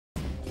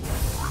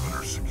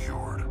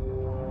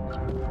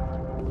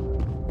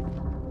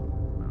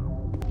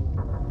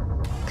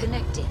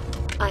Connecting.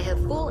 I have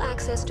full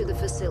access to the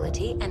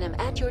facility and am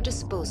at your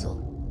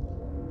disposal.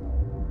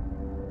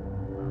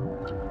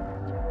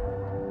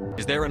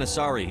 Is there an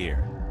Asari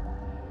here?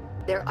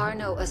 There are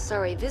no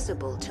Asari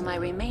visible to my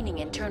remaining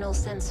internal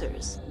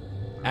sensors.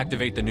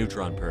 Activate the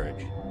neutron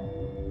purge.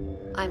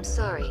 I'm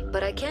sorry,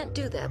 but I can't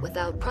do that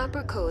without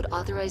proper code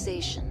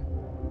authorization.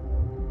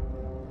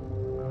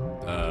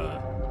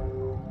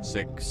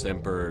 Sic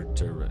semper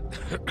ter...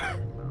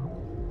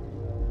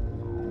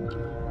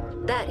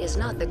 That is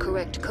not the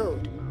correct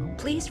code.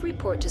 Please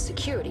report to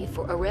security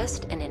for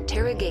arrest and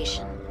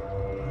interrogation.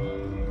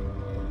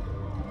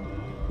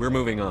 We're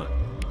moving on.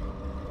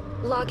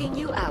 Logging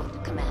you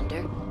out,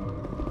 Commander.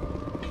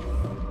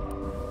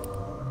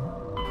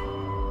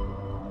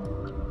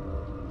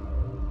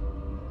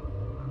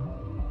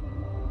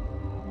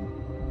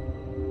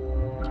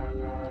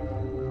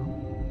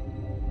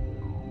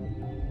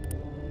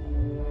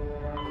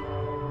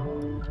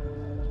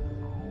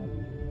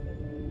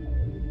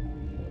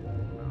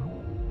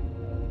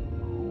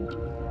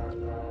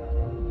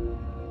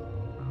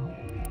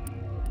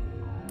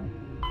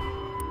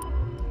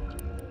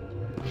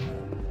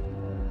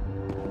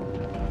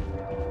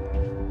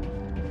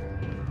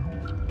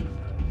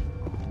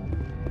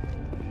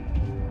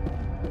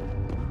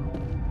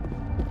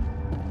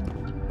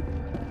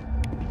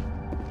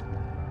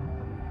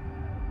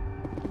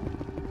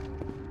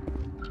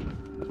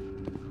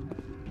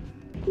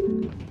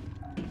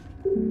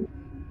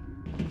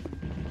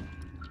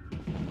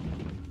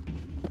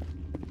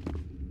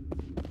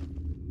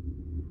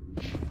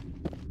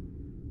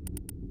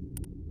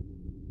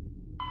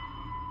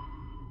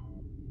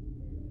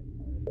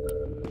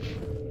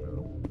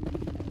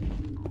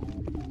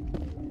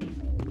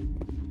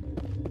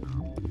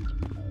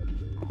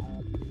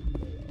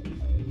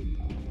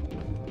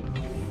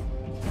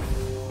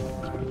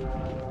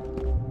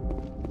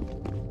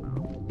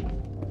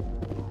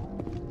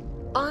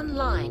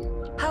 Online.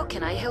 How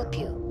can I help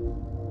you?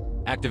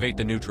 Activate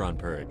the neutron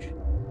purge.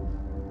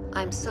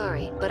 I'm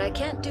sorry, but I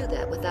can't do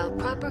that without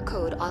proper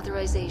code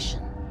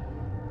authorization.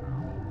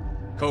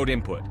 Code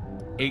input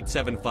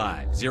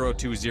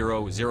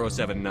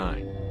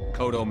 875-020-079.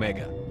 Code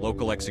Omega.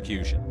 Local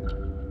execution.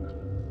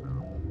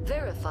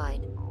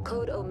 Verified.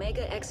 Code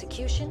Omega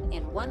execution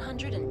in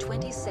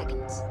 120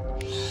 seconds.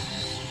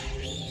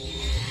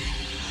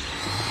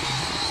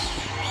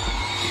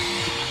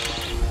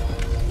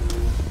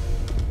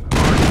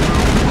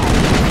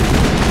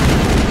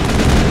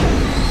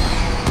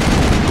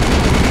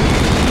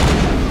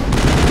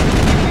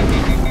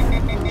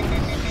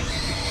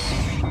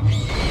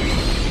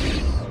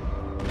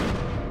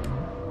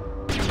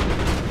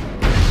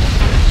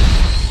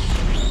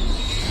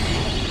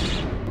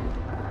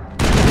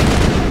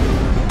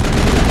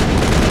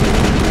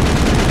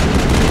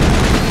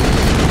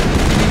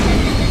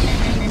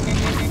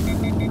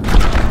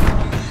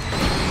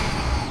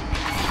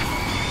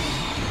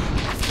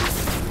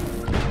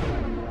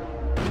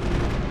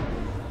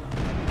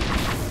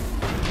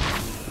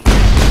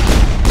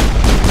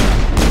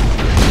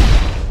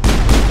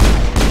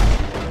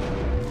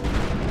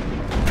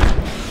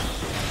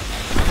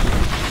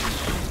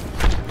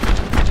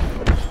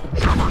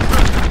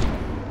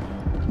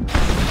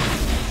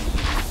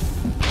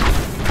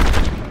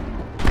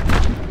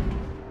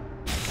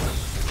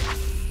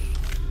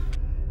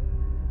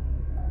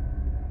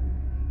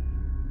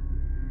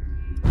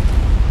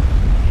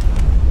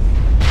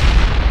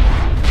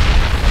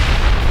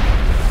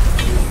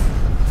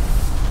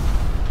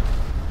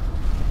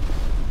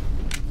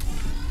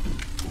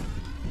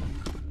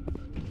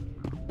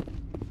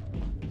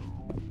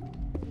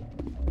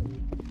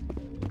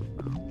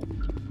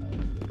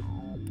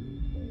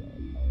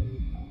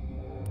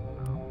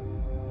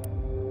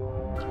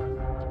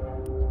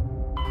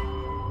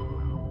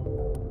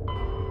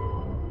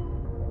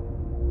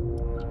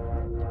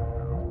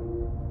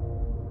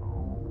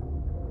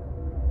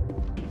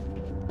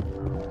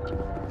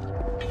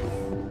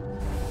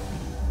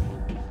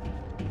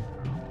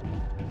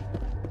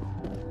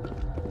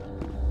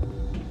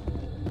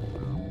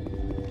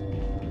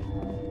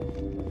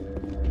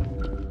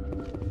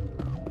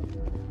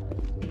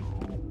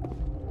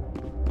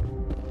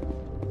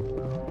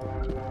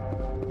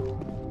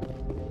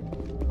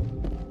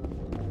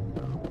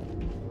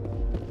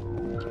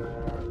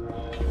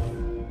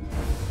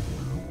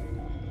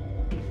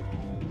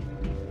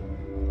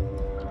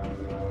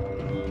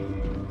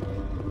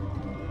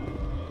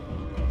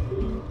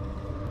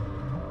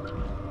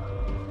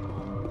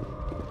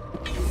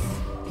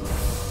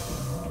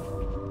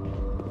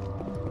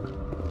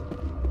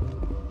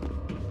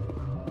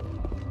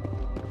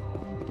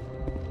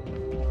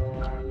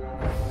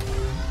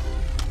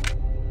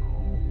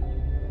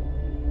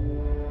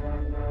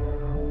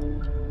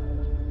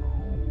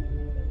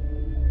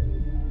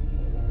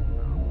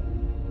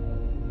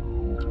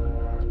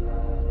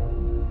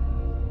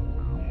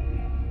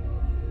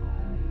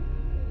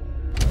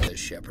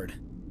 Shepard.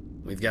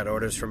 We've got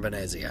orders from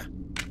Benezia.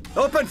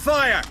 Open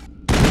fire!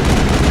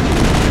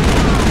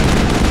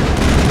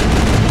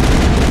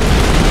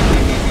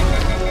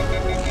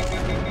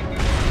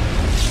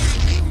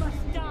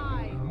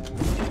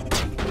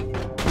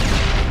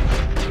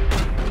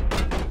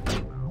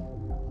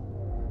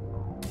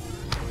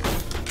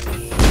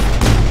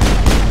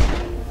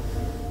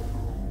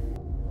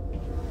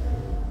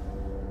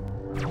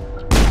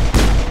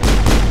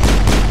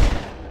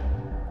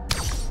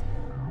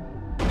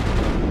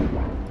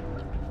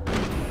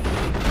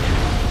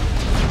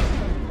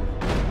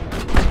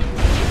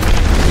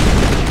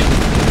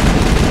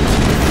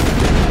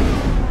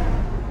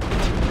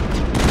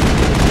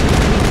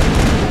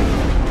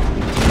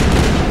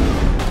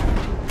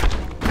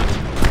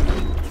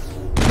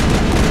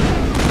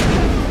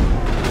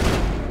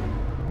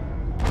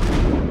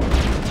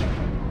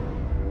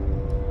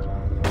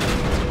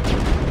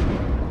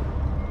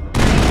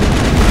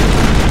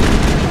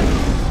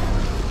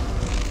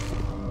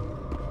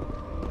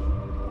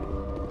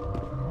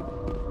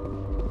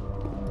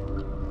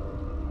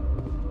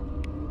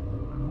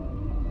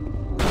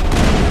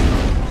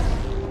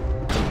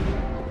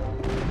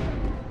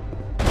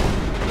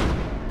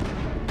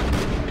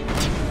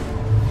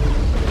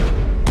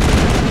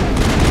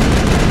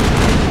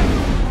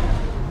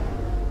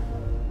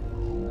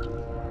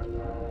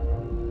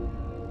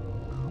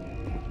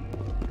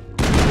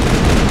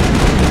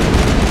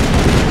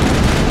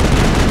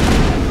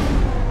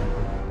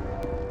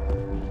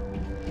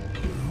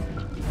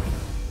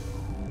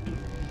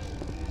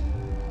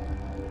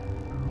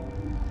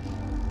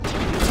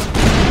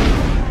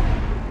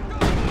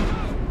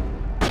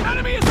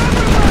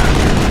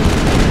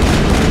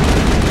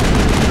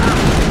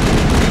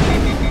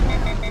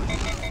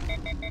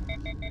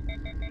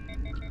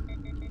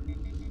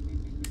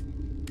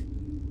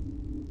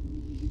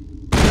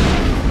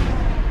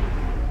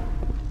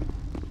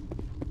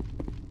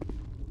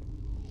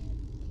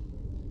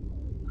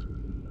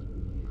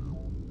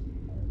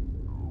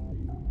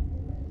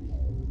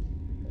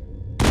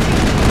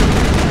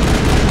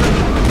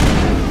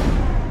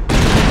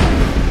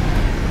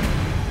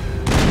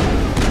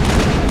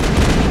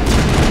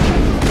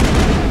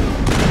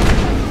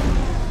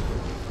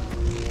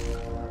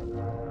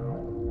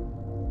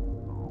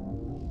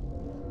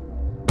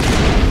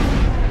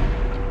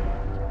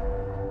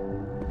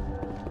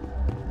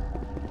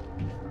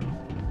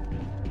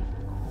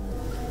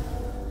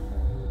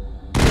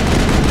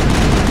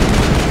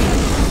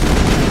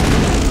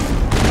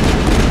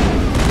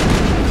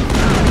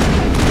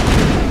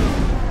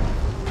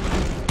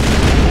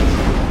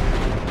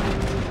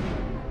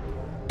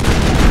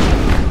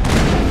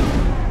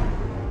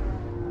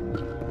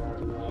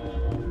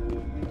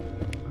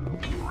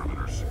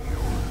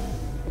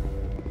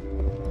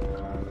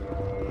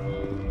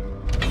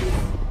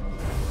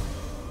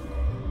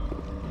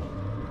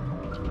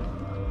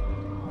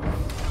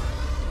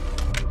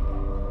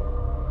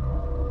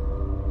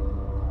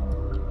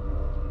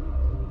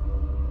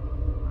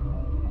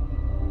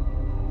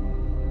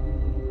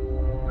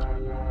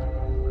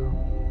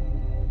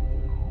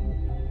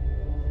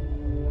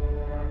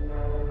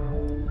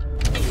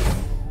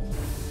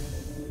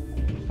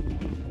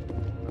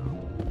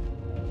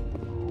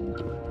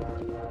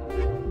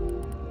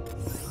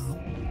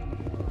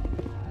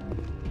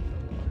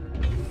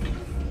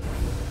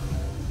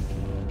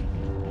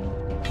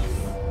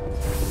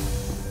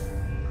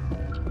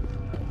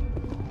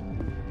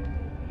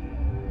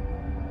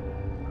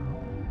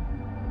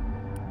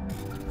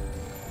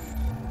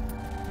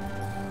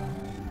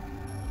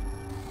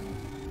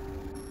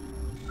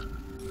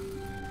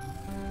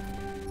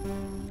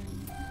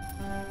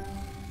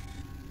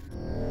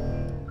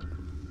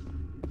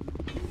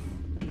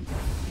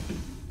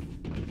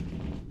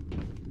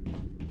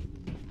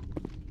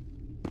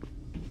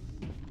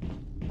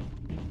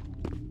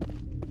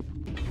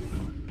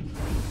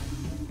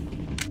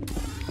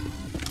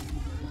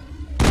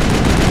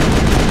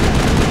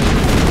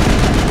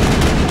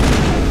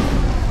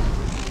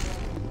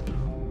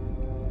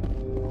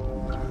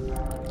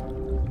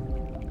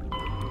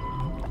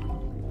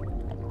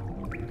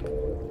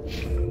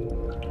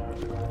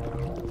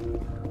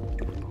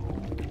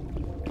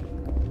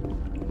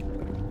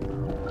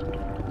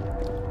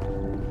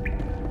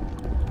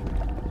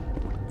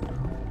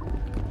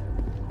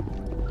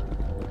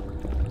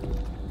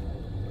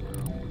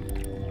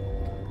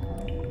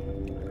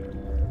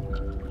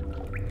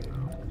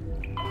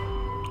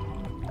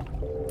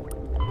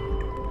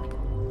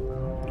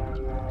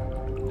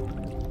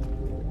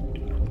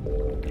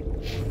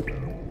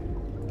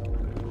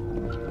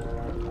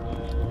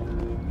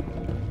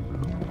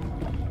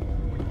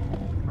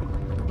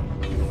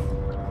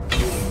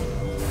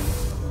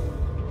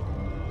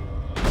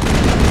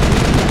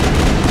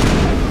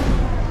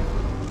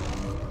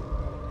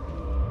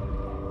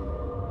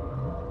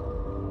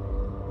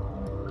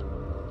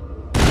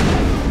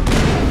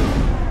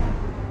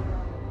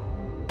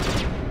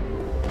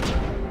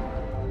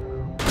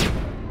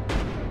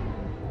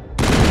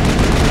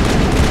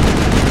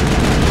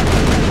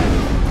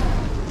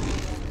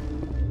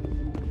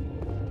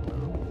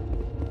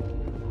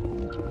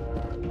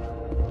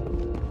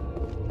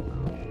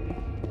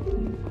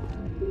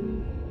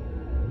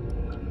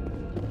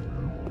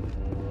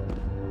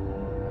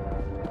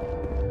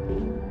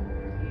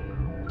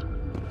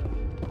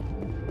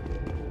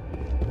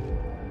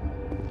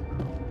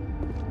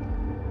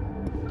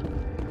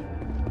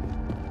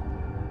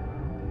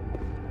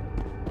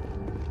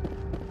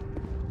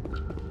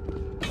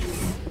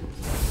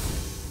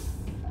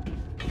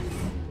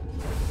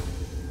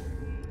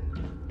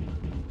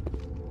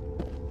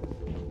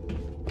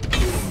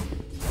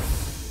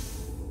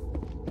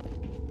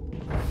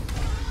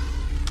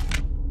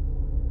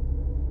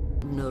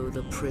 Know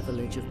the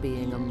privilege of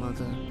being a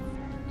mother.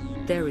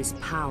 There is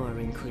power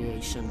in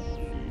creation.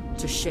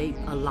 To shape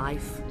a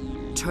life,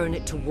 turn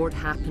it toward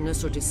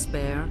happiness or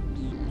despair.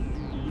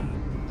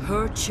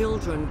 Her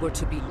children were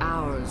to be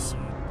ours,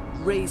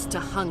 raised to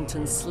hunt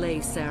and slay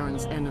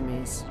Saren's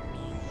enemies.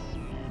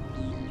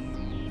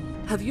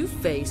 Have you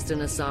faced an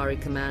Asari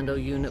commando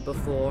unit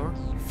before?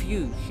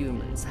 Few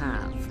humans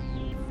have.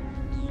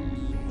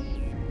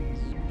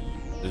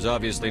 There's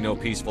obviously no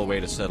peaceful way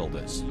to settle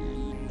this.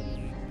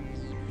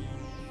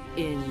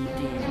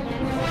 Indeed.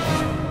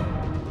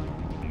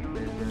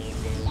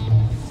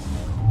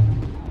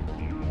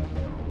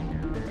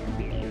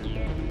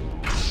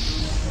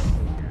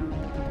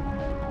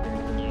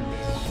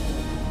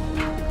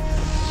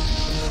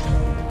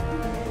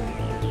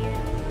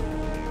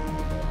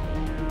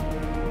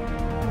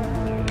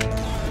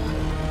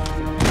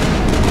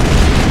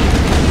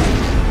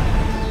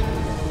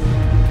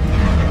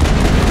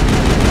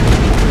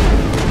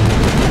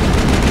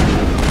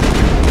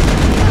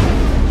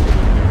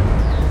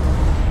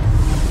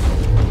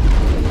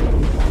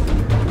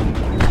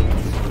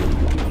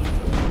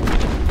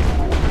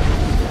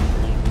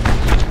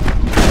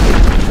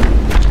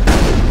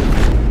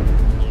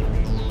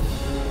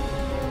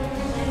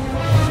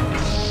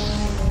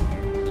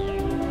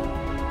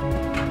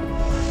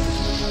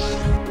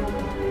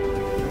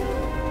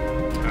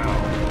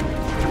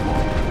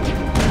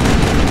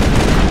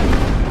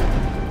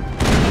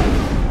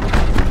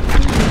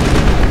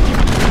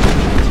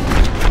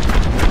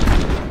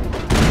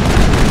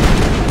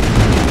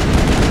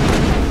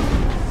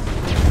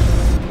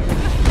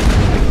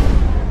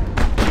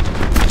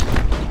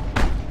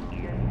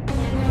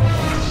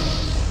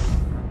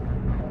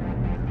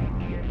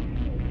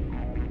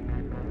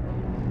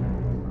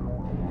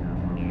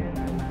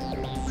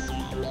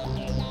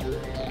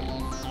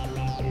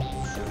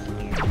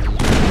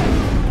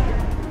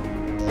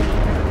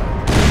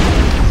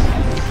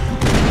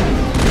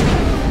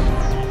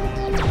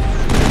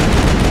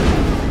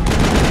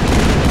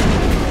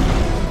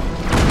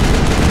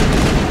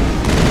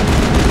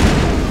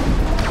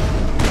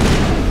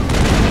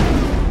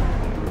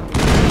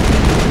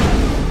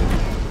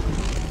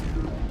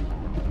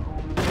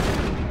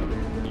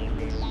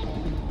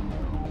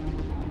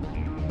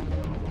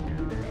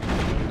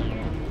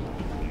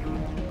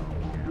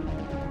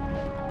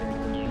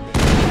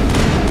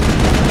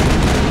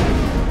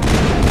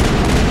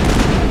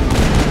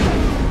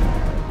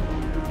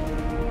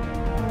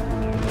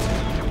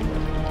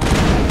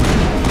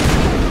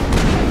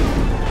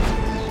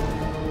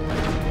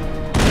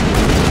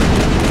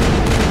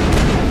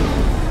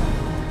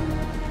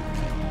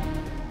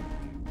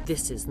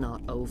 This is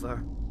not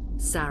over.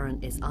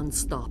 Saren is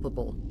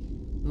unstoppable.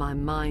 My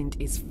mind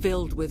is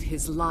filled with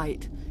his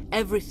light.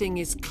 Everything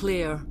is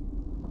clear.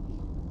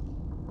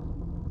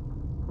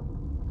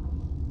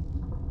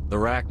 The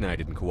Rachni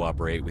didn't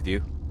cooperate with you.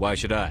 Why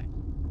should I?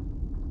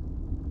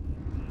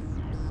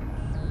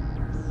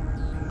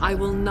 I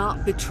will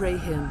not betray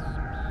him.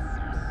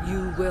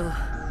 You will...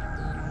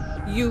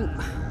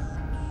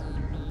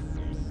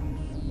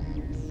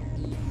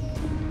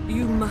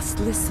 You must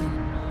listen.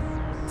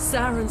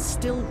 Saren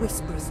still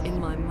whispers in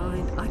my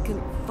mind. I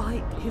can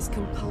fight his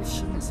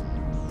compulsions,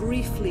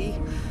 briefly,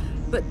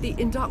 but the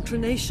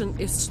indoctrination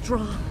is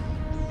strong.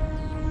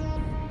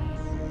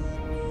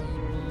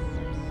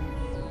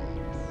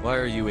 Why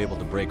are you able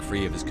to break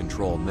free of his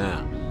control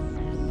now?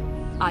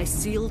 I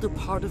sealed a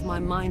part of my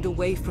mind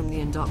away from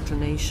the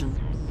indoctrination,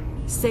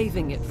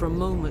 saving it for a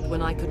moment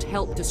when I could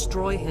help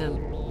destroy him.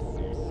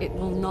 It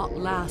will not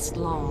last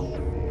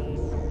long.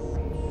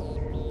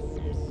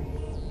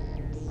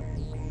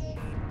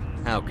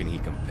 How can he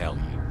compel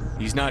you?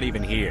 He's not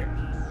even here.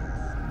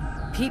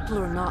 People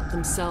are not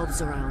themselves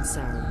around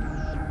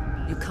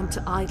Saren. You come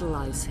to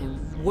idolize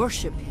him,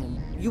 worship him.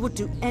 You would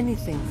do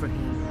anything for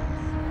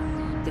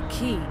him. The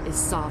key is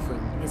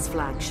Sovereign, his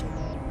flagship.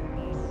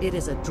 It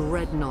is a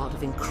dreadnought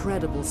of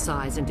incredible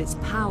size, and its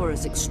power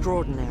is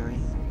extraordinary.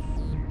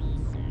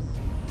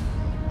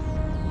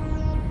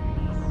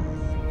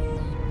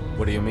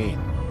 What do you mean?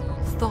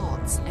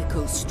 Thoughts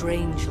echo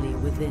strangely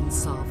within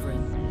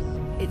Sovereign.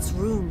 Its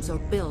rooms are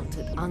built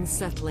at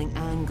unsettling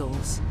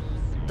angles.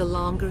 The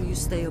longer you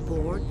stay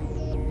aboard,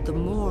 the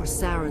more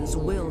Saren's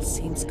will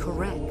seems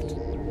correct.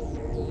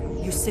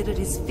 You sit at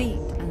his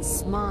feet and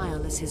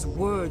smile as his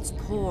words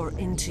pour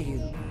into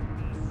you.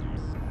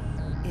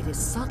 It is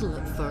subtle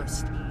at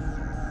first.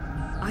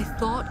 I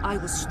thought I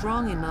was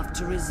strong enough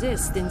to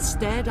resist.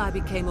 Instead, I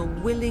became a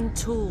willing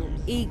tool,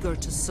 eager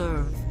to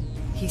serve.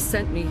 He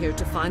sent me here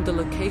to find the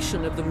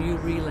location of the Mu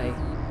relay.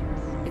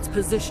 Its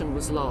position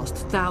was lost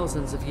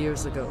thousands of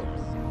years ago.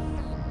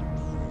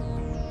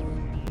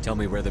 Tell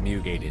me where the Mu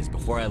gate is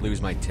before I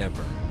lose my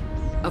temper.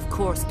 Of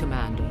course,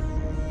 Commander.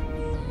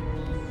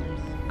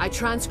 I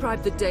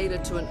transcribed the data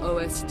to an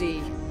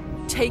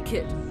OSD. Take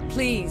it,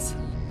 please.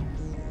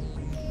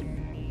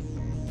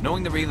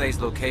 Knowing the relay's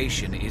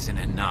location isn't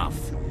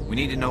enough. We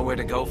need to know where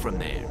to go from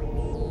there.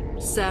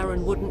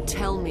 Saren wouldn't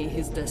tell me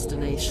his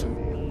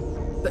destination.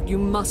 But you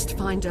must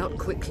find out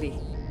quickly.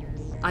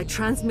 I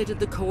transmitted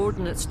the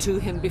coordinates to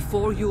him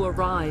before you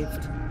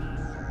arrived.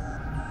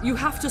 You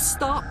have to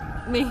stop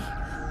me.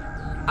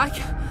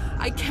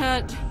 I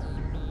can't.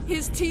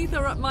 His teeth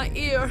are at my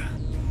ear.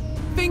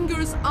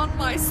 Fingers on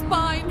my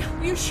spine.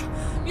 You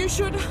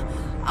should...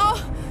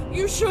 Oh,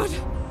 you should...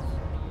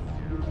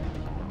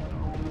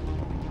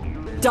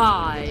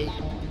 die.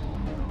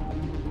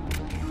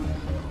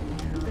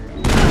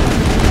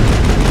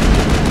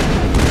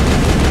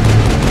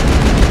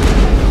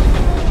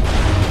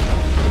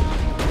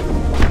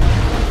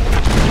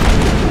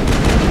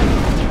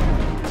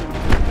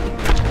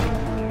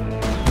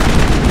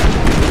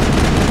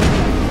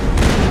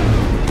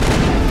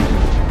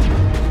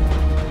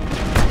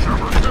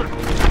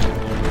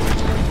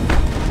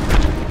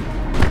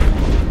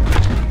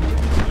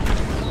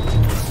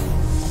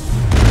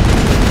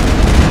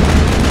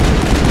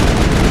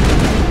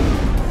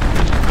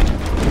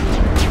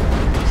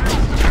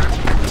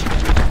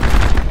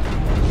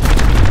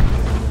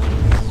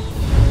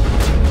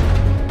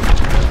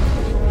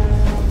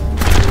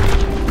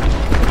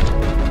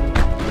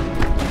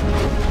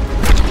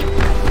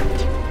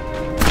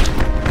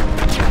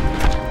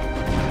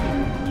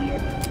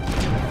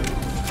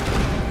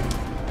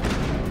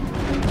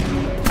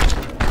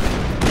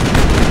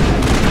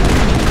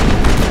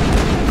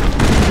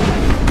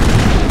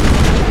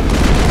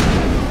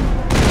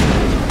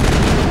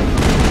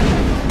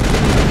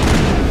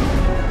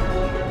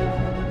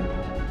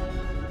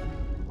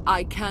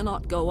 I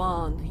cannot go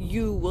on.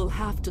 You will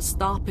have to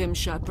stop him,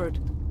 Shepard.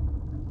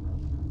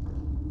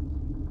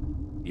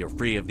 You're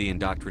free of the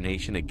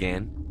indoctrination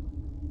again?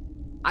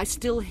 I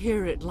still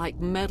hear it like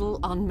metal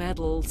on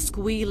metal,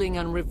 squealing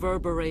and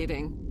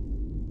reverberating.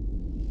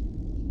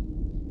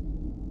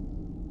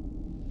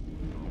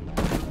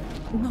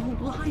 No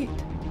light.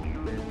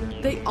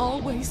 They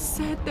always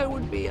said there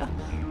would be a...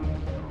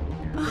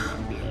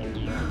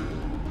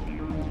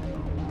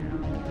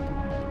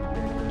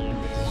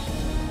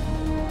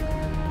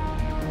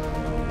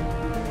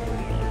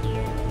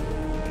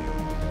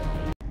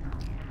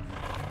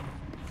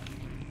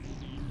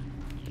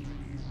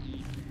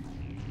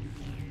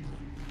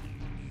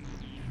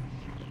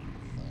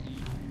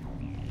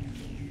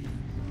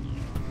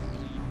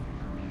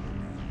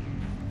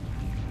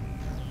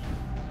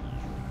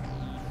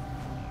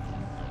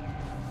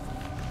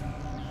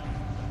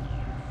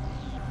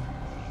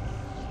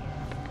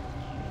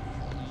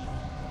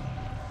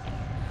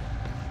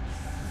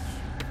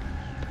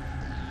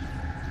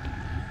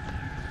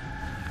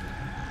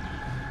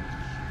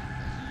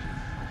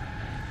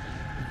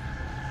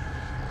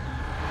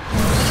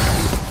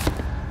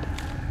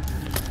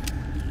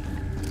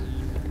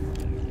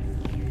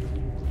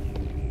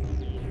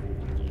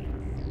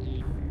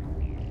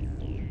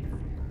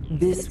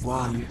 This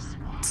one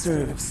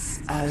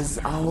serves as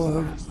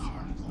our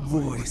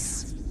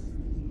voice.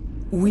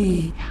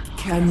 We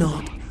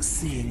cannot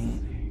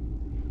sing.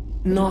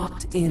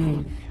 Not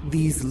in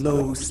these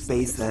low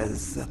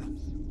spaces.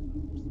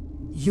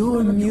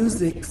 Your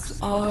musics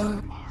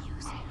are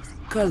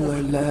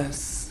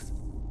colorless.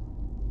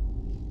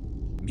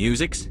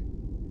 Musics?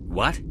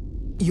 What?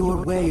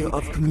 Your way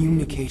of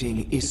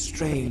communicating is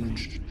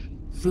strange.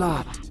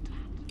 Flat.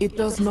 It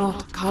does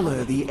not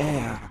color the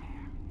air.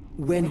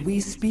 When we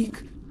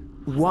speak,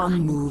 one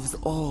moves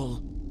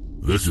all.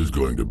 This is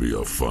going to be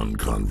a fun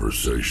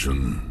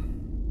conversation.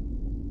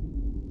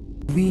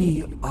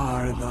 We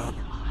are the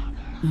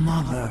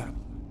mother.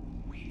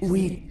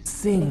 We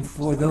sing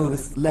for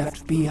those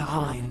left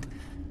behind.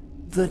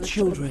 The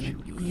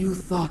children you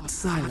thought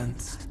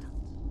silenced.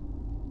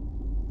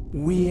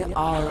 We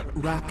are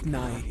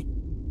Rachni.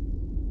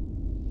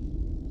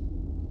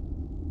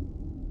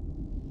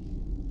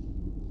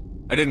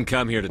 I didn't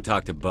come here to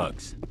talk to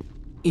bugs.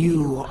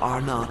 You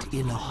are not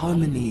in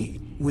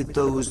harmony with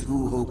those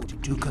who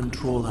hoped to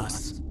control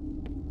us.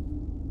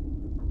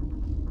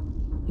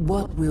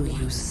 What will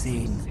you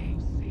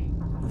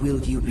sing?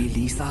 Will you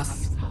release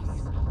us?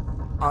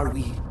 Are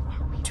we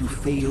to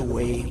fade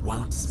away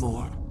once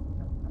more?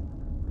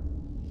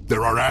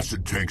 There are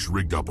acid tanks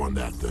rigged up on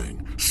that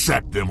thing.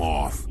 Set them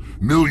off.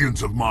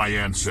 Millions of my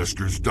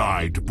ancestors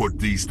died to put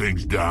these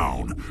things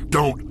down.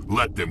 Don't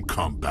let them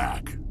come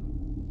back.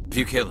 If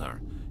you kill her,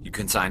 you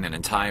consign an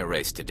entire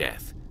race to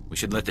death. We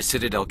should let the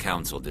Citadel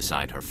Council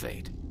decide her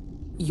fate.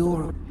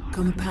 Your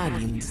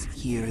companions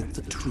hear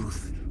the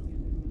truth.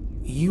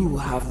 You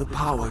have the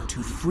power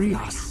to free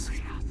us,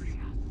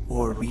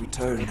 or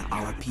return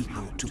our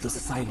people to the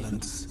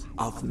silence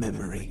of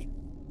memory.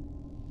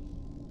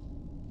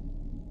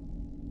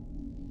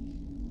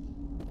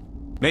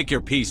 Make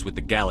your peace with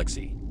the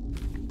galaxy.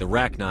 The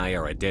Rachni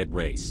are a dead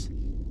race.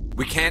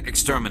 We can't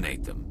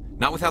exterminate them.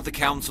 Not without the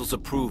Council's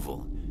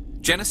approval.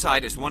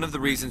 Genocide is one of the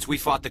reasons we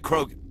fought the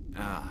Krog...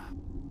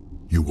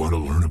 You want to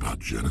learn about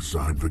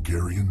genocide,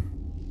 Vicarian?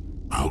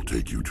 I'll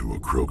take you to a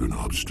Krogan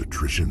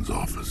obstetrician's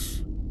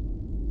office.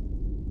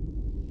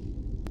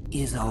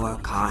 Is our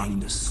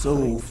kind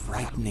so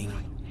frightening?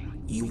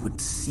 You would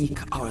seek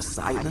our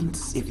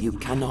silence if you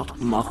cannot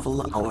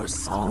muffle our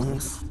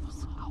songs?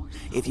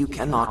 If you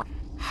cannot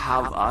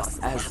have us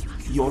as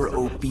your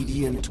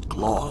obedient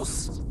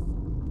claws?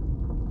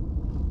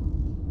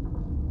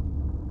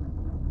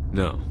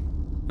 No,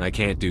 I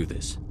can't do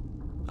this.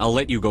 I'll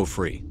let you go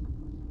free.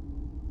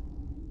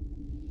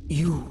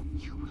 You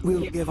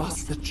will give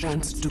us the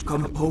chance to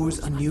compose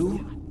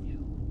anew?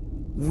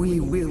 We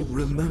will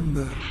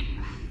remember.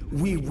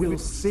 We will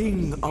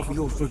sing of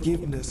your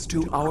forgiveness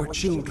to our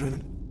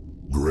children.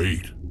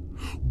 Great.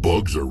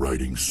 Bugs are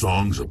writing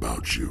songs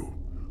about you.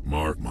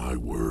 Mark my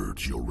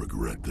words, you'll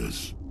regret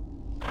this.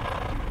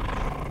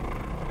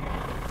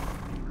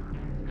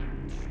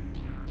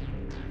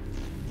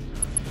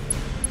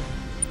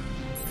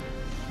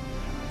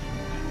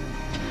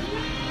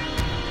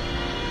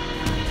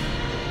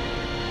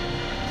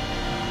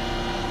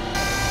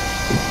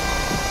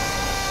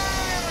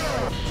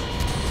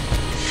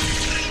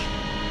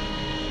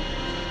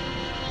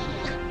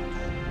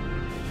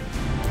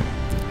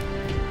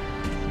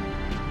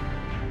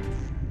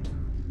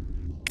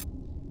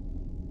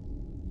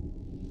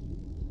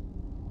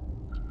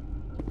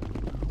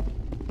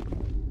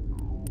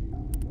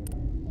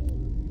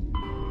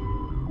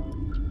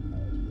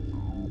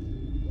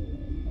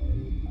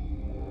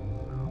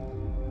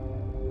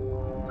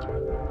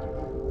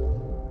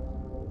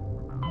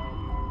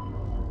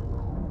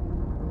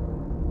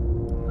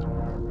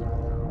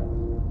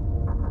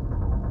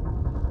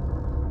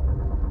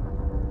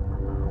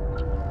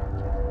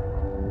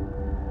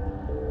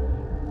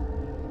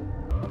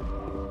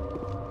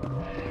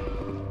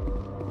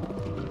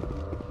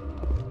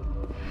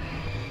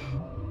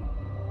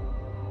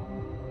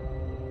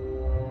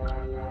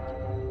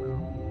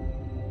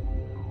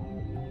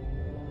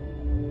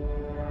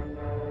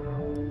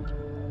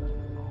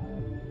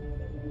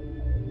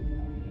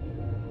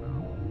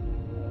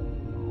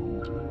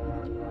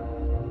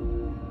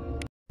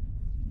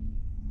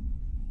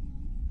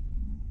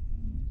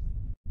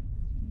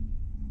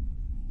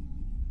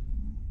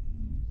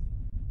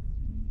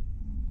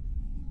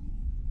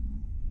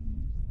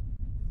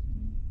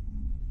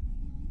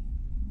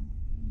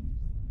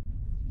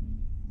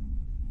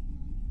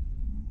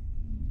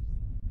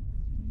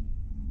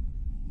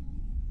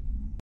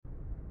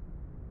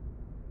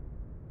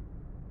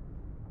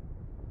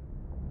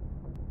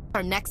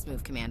 Our next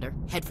move, Commander.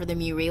 Head for the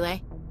Mu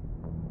Relay?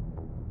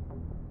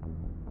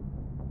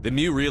 The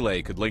Mu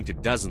Relay could link to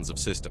dozens of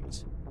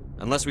systems.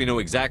 Unless we know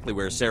exactly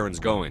where Saren's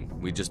going,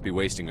 we'd just be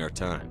wasting our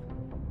time.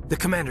 The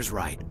Commander's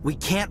right. We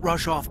can't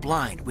rush off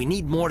blind. We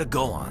need more to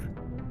go on.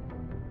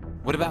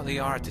 What about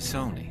Liara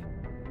Tassoni?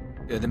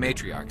 The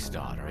Matriarch's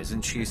daughter.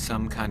 Isn't she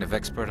some kind of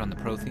expert on the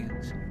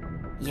Protheans?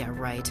 Yeah,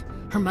 right.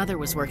 Her mother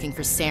was working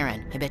for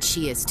Saren. I bet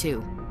she is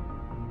too.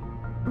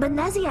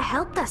 Benezia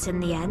helped us in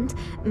the end.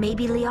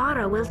 Maybe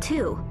Liara will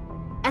too.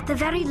 At the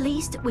very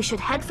least, we should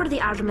head for the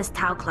Artemis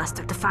Tau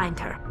cluster to find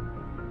her.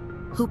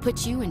 Who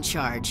put you in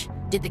charge?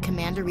 Did the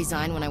Commander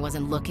resign when I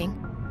wasn't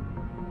looking?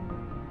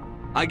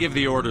 I give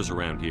the orders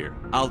around here.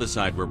 I'll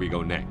decide where we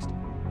go next.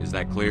 Is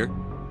that clear?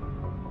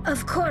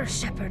 Of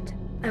course, Shepard.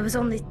 I was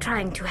only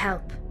trying to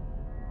help.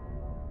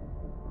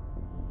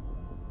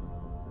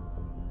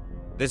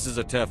 This is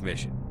a tough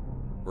mission.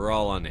 We're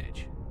all on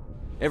edge.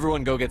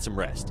 Everyone go get some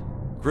rest.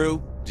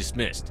 Crew,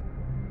 dismissed.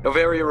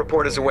 Noveria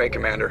report is away,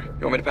 Commander.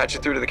 You want me to patch you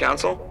through to the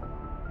Council?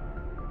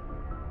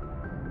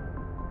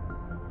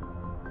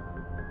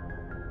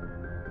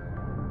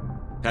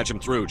 Patch him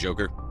through,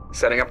 Joker.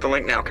 Setting up the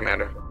link now,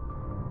 Commander.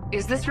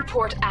 Is this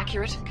report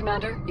accurate,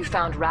 Commander? You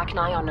found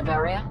Rachni on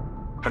Noveria?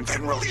 And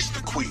then released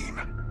the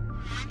Queen.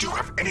 Do you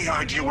have any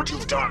idea what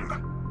you've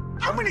done?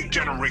 How many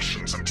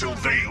generations until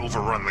they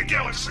overrun the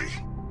galaxy?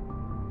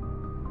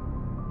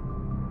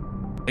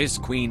 This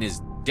Queen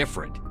is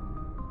different.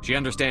 She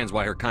understands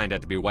why her kind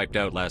had to be wiped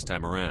out last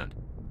time around.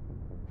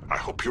 I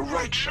hope you're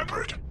right,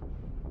 Shepard.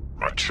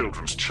 My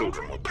children's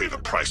children will pay the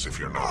price if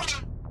you're not.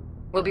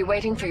 We'll be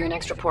waiting for your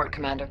next report,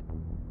 Commander.